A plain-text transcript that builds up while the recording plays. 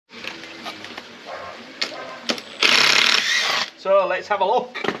So let's have a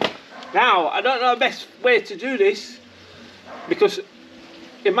look. Now, I don't know the best way to do this because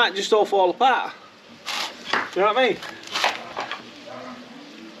it might just all fall apart. You know what I mean?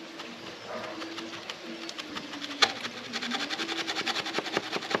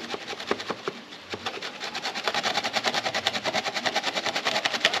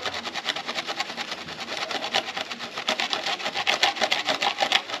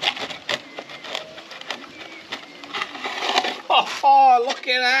 Oh, look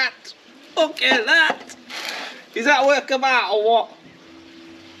at that! Look at that! Is that a work of art or what?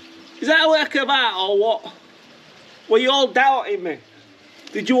 Is that a work of art or what? Were you all doubting me?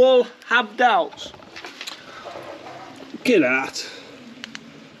 Did you all have doubts? Look at that.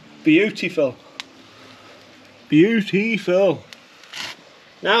 Beautiful. Beautiful.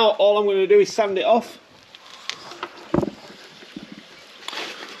 Now all I'm going to do is sand it off.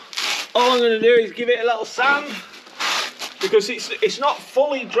 All I'm going to do is give it a little sand because it's not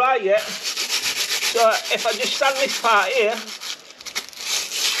fully dry yet. So if I just sand this part here,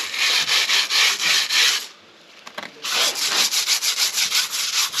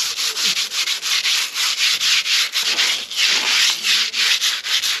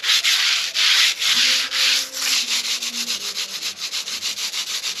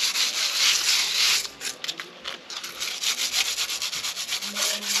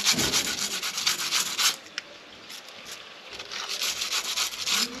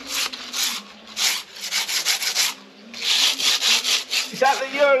 is that the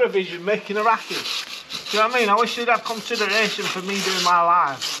Eurovision making a racket? Do you know what I mean? I wish they'd have consideration for me doing my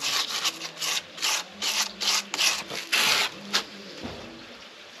live.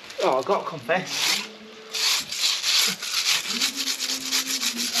 Oh, I've got to confess.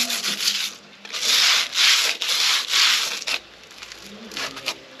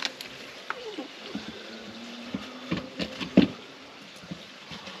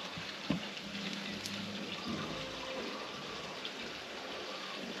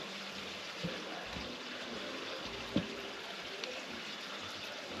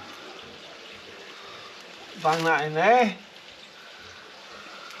 Bang that in there.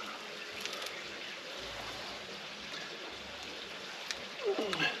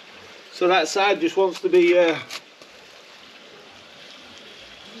 So that side just wants to be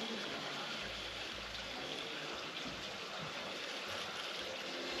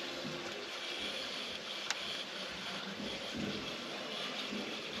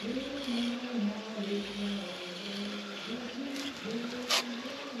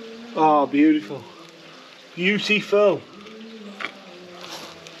oh, beautiful. Beautiful.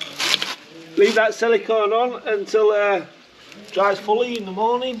 Leave that silicone on until it dries fully in the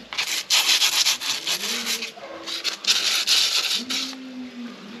morning.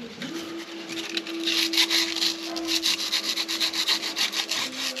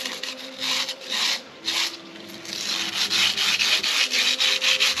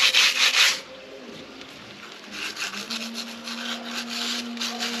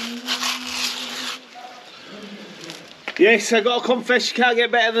 Yes, I got to confess, you can't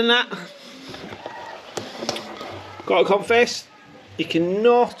get better than that. Got to confess, you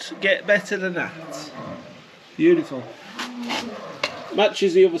cannot get better than that. Beautiful.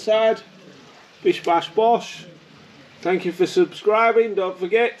 Matches the other side. Bish bash bosh. Thank you for subscribing. Don't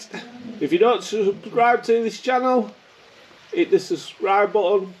forget, if you don't subscribe to this channel, hit the subscribe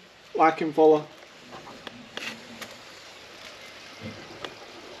button, like and follow.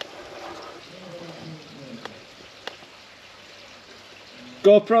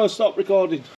 GoPro, stop recording.